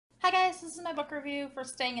Hi guys, this is my book review for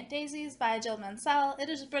Staying at Daisy's by Jill Mansell. It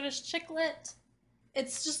is British chick lit.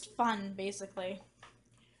 It's just fun, basically.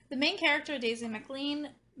 The main character, Daisy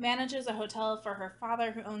McLean, manages a hotel for her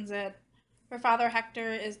father who owns it. Her father,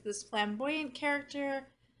 Hector, is this flamboyant character,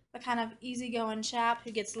 the kind of easygoing chap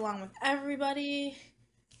who gets along with everybody.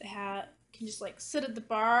 Can just sit at the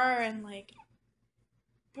bar and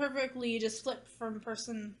perfectly just flip from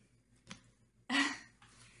person.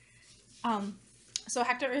 So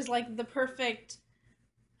Hector is the perfect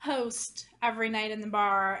host every night in the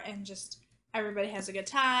bar, and just everybody has a good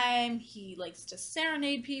time. He likes to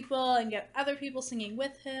serenade people and get other people singing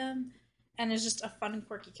with him, and is just a fun and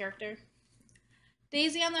quirky character.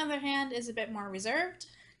 Daisy, on the other hand, is a bit more reserved.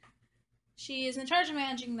 She is in charge of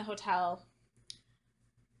managing the hotel,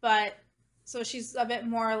 but so she's a bit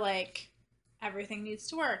more everything needs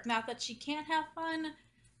to work. Not that she can't have fun,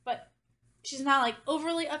 but she's not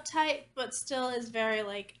overly uptight, but still is very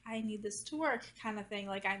I need this to work kind of thing.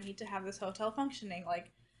 I need to have this hotel functioning.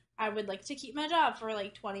 I would like to keep my job for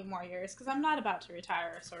 20 more years because I'm not about to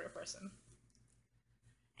retire sort of person.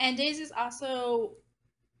 And Daisy's also,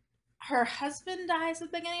 her husband dies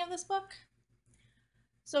at the beginning of this book.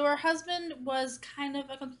 So her husband was kind of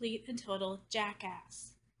a complete and total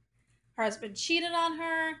jackass. Her husband cheated on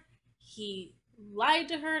her. He lied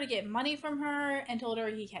to her to get money from her and told her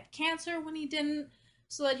he had cancer when he didn't,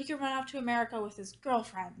 so that he could run off to America with his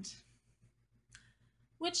girlfriend.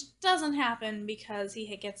 Which doesn't happen because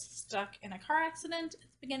he gets stuck in a car accident at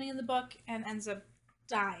the beginning of the book and ends up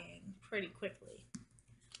dying pretty quickly.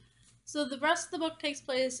 So the rest of the book takes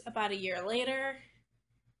place about a year later,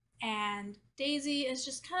 and Daisy is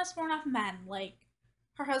just kind of sworn off men.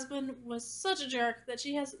 Her husband was such a jerk that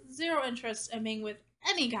she has zero interest in being with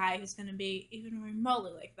any guy who's going to be even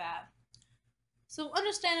remotely like that. So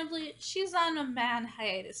understandably, she's on a man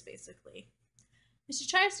hiatus, basically. And she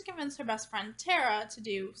tries to convince her best friend Tara to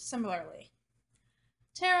do similarly.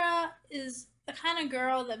 Tara is the kind of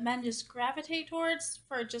girl that men just gravitate towards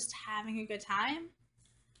for just having a good time.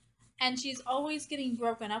 And she's always getting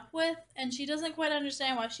broken up with, and she doesn't quite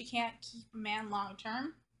understand why she can't keep a man long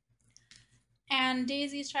term. And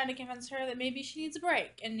Daisy's trying to convince her that maybe she needs a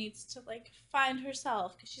break and needs to find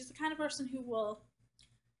herself, because she's the kind of person who will,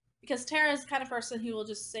 because Tara's the kind of person who will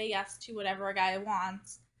just say yes to whatever a guy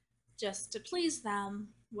wants just to please them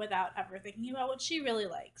without ever thinking about what she really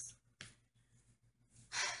likes.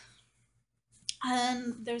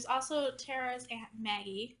 And there's also Tara's Aunt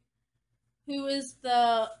Maggie, who is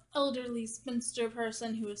the elderly spinster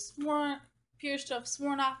person who appears to have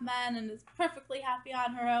sworn off men and is perfectly happy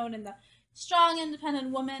on her own, and the strong, independent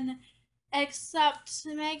woman, except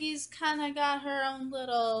Maggie's kind of got her own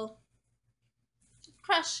little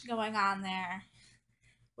crush going on there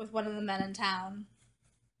with one of the men in town,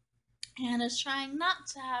 and is trying not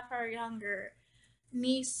to have her younger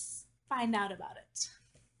niece find out about it.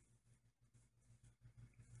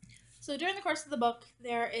 So during the course of the book,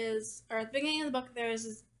 at the beginning of the book, there is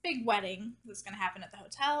this big wedding that's going to happen at the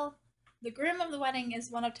hotel. The groom of the wedding is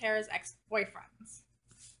one of Tara's ex-boyfriends.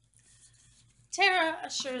 Tara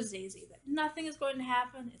assures Daisy that nothing is going to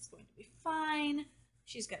happen, it's going to be fine,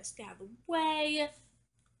 she's going to stay out of the way,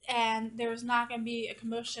 and there's not going to be a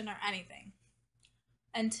commotion or anything.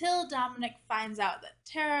 Until Dominic finds out that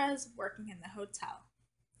Tara is working in the hotel.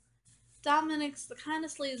 Dominic's the kind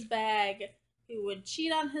of sleazebag who would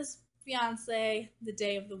cheat on his fiancée the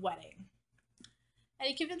day of the wedding. And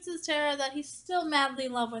he convinces Tara that he's still madly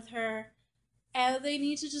in love with her, and they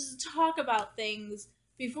need to just talk about things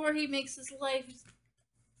before he makes his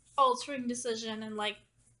life-altering decision and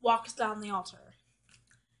walks down the altar.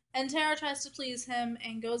 And Tara tries to please him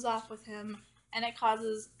and goes off with him, and it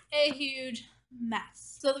causes a huge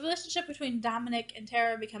mess. So the relationship between Dominic and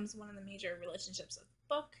Tara becomes one of the major relationships of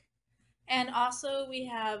the book. And also we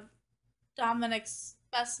have Dominic's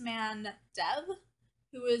best man, Dev,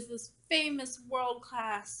 who is this famous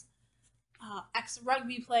world-class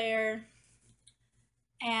ex-rugby player,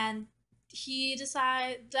 and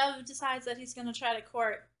Dev decides that he's going to try to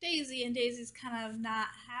court Daisy, and Daisy's kind of not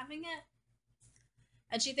having it.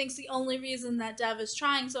 And she thinks the only reason that Dev is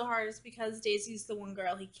trying so hard is because Daisy's the one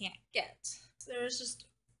girl he can't get. So there's just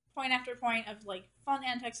point after point of fun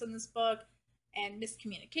antics in this book, and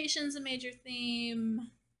miscommunication's a major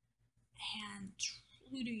theme, and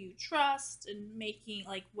who do you trust, and making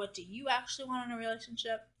what do you actually want in a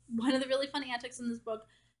relationship. One of the really funny antics in this book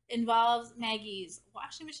involves Maggie's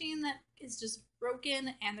washing machine that is just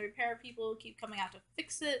broken, and the repair people keep coming out to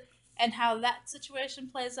fix it, and how that situation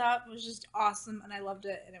plays out was just awesome, and I loved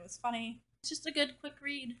it, and it was funny. It's just a good quick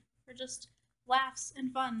read for just laughs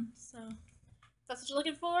and fun. So if that's what you're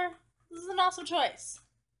looking for, this is an awesome choice.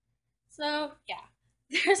 So, yeah,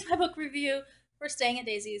 there's my book review for Staying at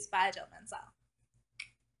Daisy's by Jill Mansell.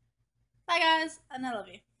 Bye, guys, and I love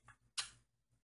you.